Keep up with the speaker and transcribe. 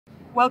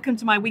Welcome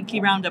to my weekly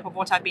roundup of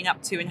what I've been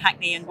up to in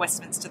Hackney and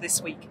Westminster this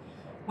week.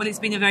 Well, it's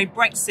been a very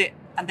Brexit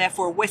and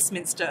therefore a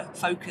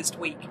Westminster-focused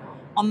week.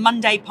 On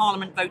Monday,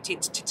 Parliament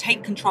voted to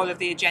take control of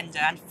the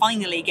agenda and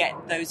finally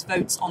get those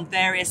votes on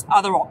various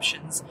other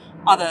options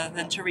other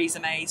than Theresa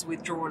May's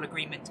withdrawal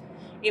agreement.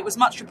 It was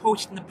much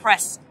reported in the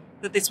press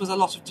that this was a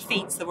lot of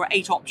defeats. There were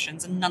 8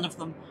 options and none of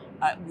them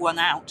won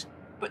out.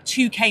 But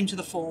 2 came to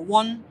the fore.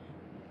 One,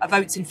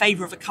 votes in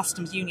favour of a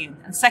customs union,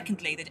 and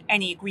secondly, that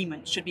any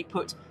agreement should be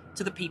put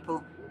to the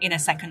people in a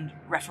second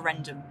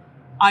referendum.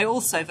 I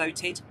also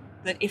voted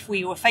that if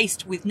we were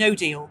faced with no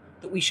deal,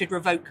 that we should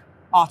revoke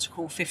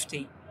Article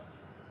 50.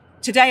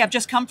 Today I've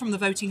just come from the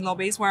voting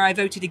lobbies where I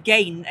voted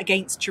again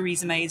against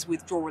Theresa May's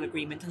withdrawal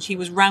agreement, and she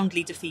was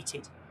roundly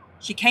defeated.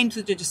 She came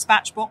to the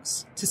dispatch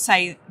box to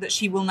say that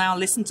she will now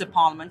listen to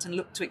Parliament and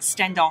look to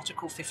extend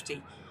Article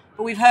 50.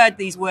 But we've heard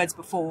these words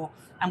before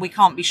and we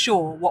can't be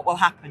sure what will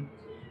happen.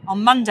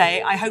 On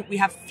Monday, I hope we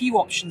have few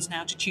options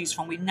now to choose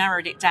from. We've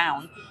narrowed it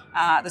down.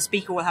 The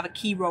Speaker will have a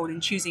key role in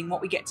choosing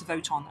what we get to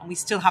vote on, and we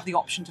still have the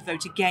option to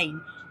vote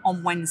again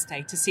on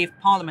Wednesday to see if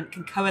Parliament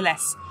can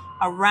coalesce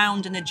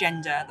around an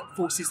agenda that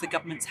forces the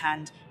government's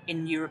hand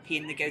in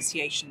European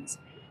negotiations.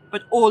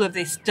 But all of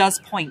this does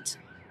point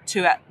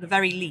to, at the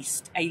very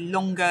least, a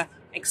longer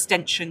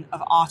extension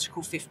of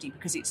Article 50,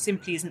 because it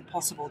simply isn't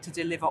possible to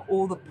deliver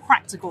all the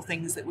practical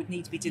things that would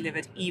need to be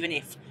delivered even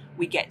if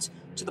we get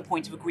to the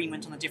point of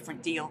agreement on a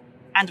different deal.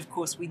 And of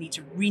course, we need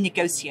to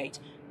renegotiate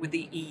with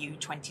the EU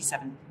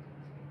 27.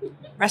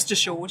 Rest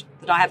assured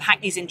that I have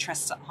Hackney's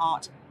interests at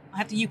heart. I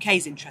have the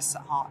UK's interests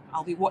at heart.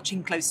 I'll be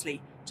watching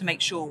closely to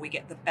make sure we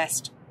get the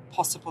best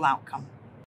possible outcome.